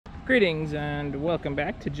Greetings and welcome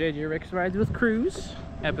back to JJRicks Rides with Cruise,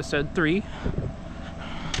 episode 3.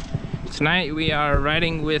 Tonight we are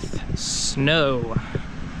riding with snow.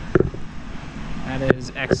 That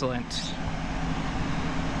is excellent. So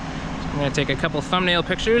I'm going to take a couple thumbnail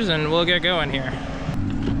pictures and we'll get going here.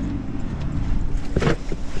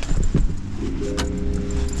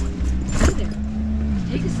 Hey there.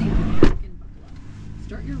 Take a seat in the back and buckle up.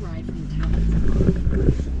 Start your ride from the town.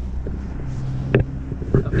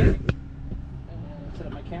 Okay. Set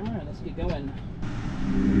up my camera and let's get going.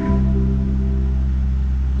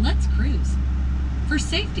 Let's cruise. For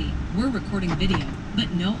safety, we're recording video,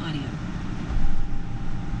 but no audio.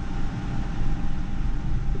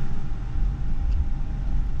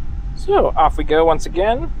 So off we go once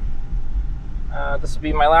again. This will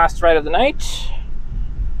be my last ride of the night,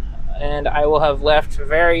 and I will have left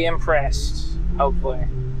very impressed, hopefully.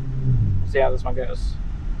 We'll see how this one goes.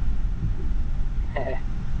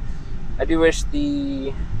 I do wish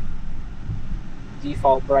the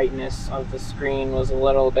default brightness of the screen was a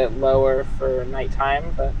little bit lower for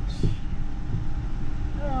nighttime, but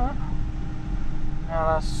not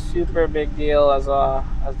a super big deal as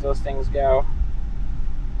those things go.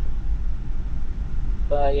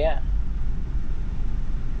 But yeah.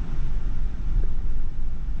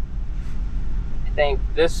 I think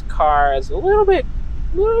this car is a little bit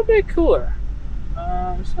cooler.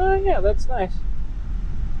 So yeah, that's nice.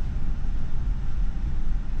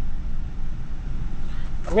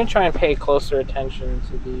 I'm gonna try and pay closer attention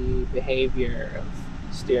to the behavior of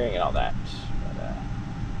steering and all that. But,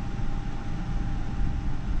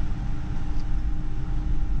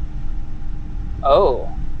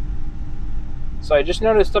 oh. So I just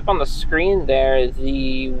noticed up on the screen there,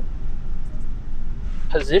 the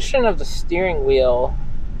position of the steering wheel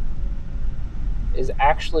is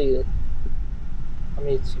actually, let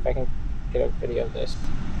me see if I can get a video of this.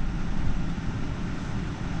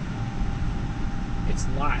 It's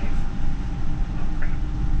live. Oh crap.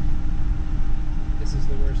 This is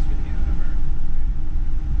the worst video ever.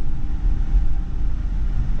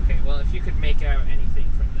 Okay, well if you could make out anything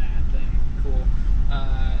from that, then cool.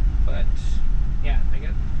 But yeah, I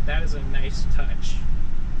guess that is a nice touch.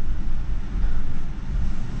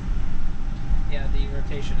 Yeah, the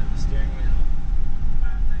rotation of the steering wheel.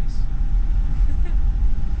 Wow, nice.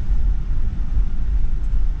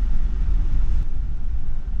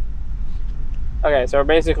 Okay, so we're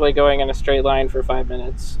basically going in a straight line for 5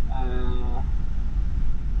 minutes.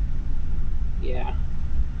 Yeah.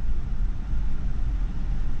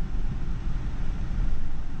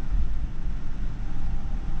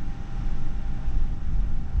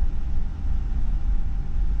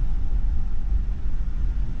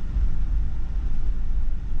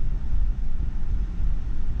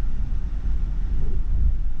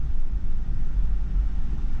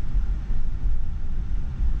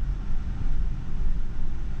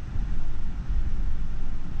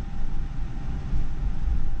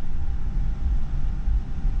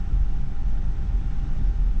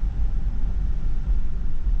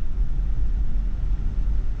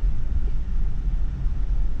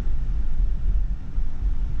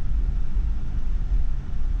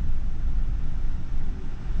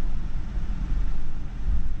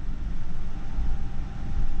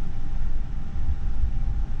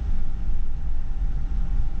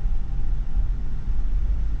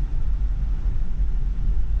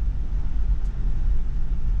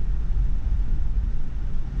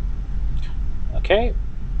 Okay,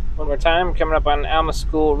 one more time, coming up on Alma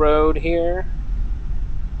School Road here.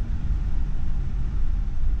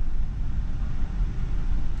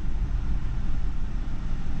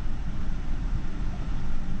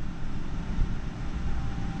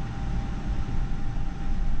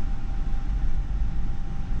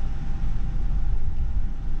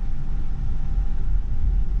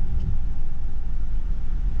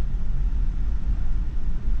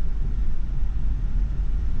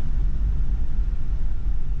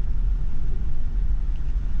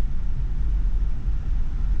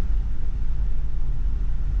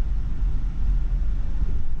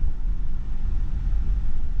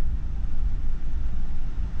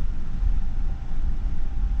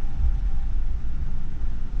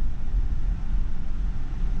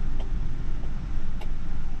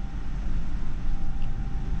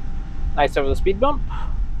 Nice over the speed bump.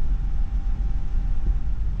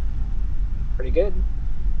 Pretty good.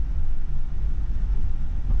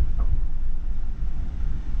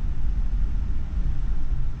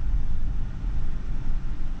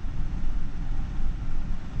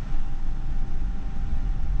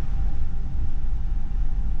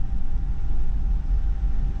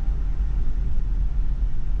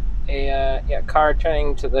 a car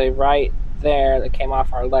turning to the right there that came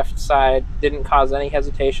off our left side didn't cause any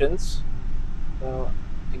hesitations. So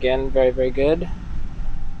again, very, very good.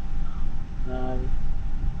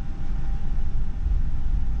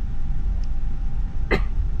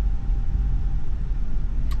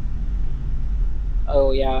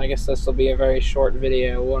 Oh yeah, I guess this will be a very short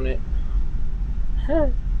video, won't it?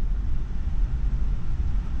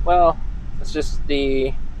 Well, it's just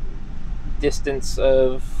the distance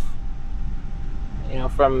of, you know,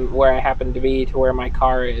 from where I happen to be to where my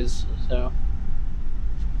car is, so.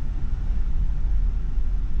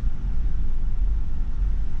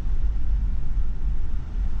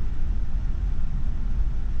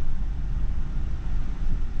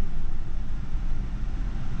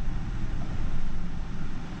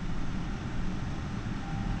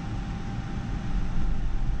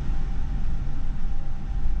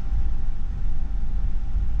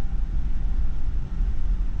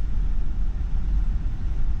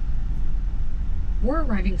 We're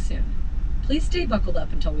arriving soon. Please stay buckled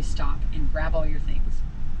up until we stop and grab all your things.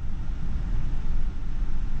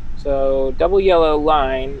 So double yellow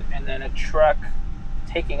line, and then a truck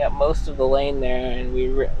taking up most of the lane there, and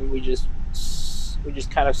we just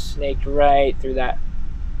kind of snaked right through that.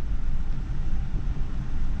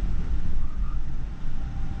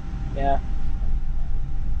 Yeah.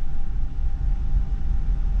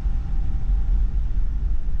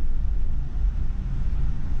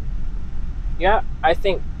 Yeah, I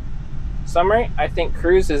think, summary, I think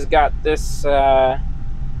Cruise has got this,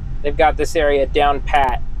 they've got this area down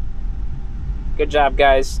pat. Good job,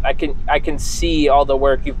 guys. I can see all the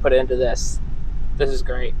work you've put into this. This is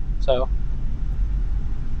great. So,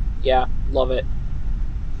 yeah, love it.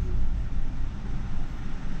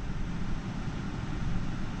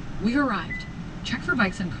 We arrived. Check for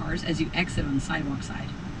bikes and cars as you exit on the sidewalk side.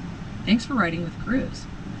 Thanks for riding with Cruise.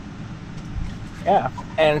 Yeah,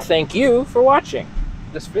 and thank you for watching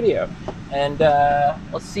this video. And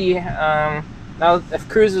let's see, now if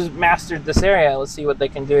Cruise has mastered this area, let's see what they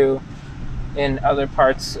can do in other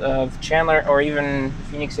parts of Chandler or even the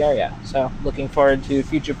Phoenix area. So looking forward to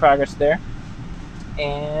future progress there.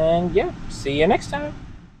 And yeah, see you next time.